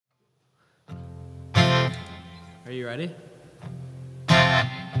Are you ready?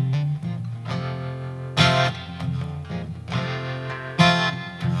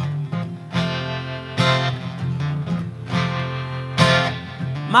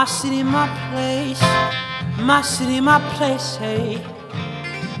 My city, my place, my city, my place, hey.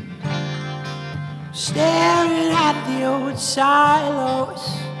 Staring at the old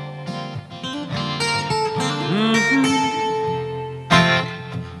silos.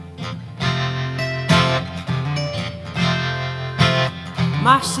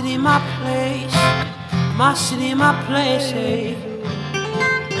 My city, my place, my city, my place, hey.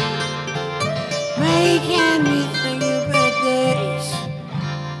 Making me think of better days,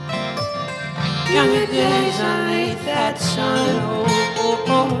 younger days underneath that sun.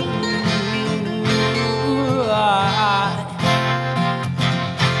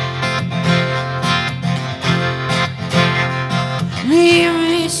 Meet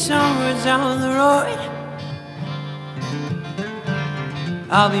me somewhere down the road,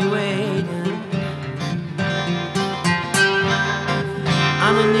 I'll be waiting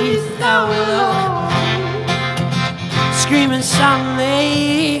underneath that willow, screaming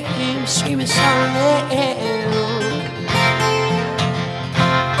someday, screaming someday.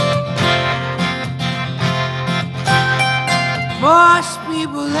 Most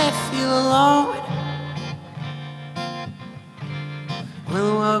people, they feel alone when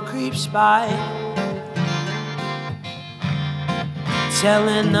the world creeps by,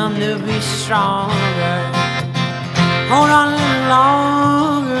 telling them to be stronger, hold on a little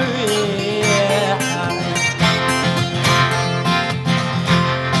longer, yeah.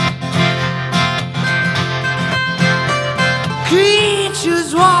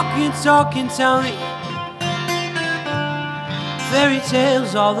 Creatures walking, talking, tell me fairy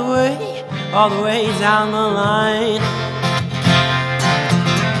tales all the way down the line.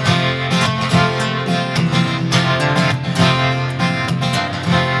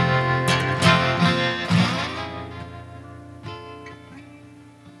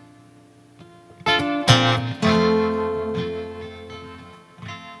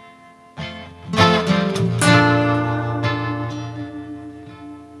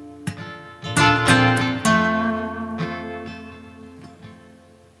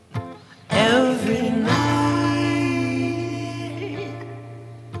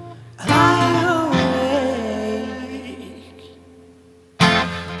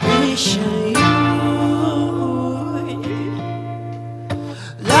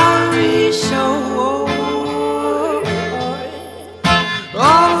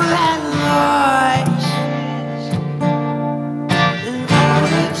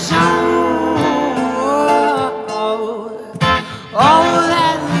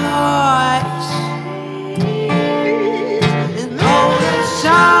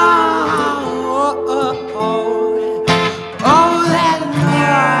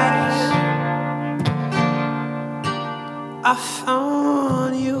 I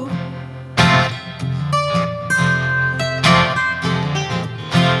found you.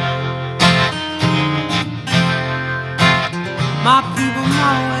 My people,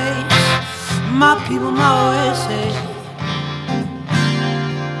 my ways, my people, my ways, hey.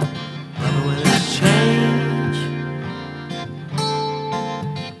 But when it's change,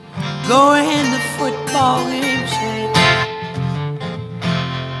 going to football games, hey.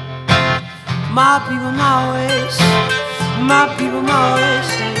 My people, my ways, my people, my ways,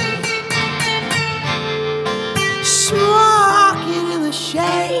 hey. Smoking in the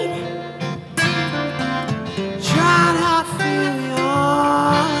shade, trying to feel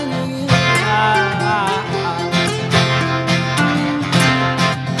young again.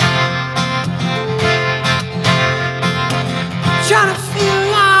 Trying to feel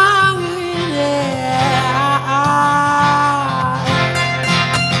young again.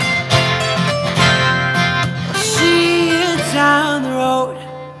 I see you down the road,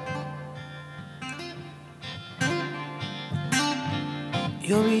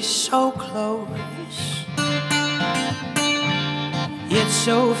 you'll be so close, yet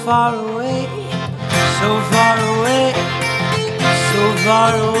so far away, so far away, so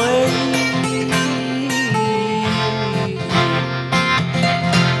far away.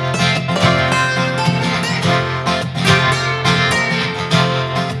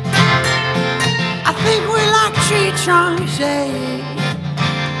 I think we're like tree trunks, eh?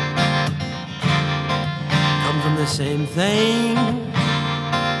 Come from the same thing,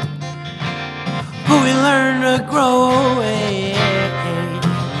 but we learn to grow away.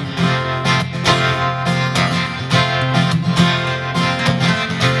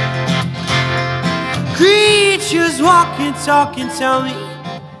 Creatures walking, talking, tell me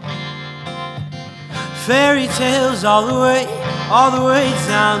fairy tales all the way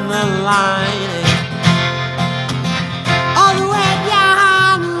down the line, all the way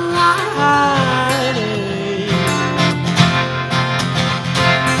down the line.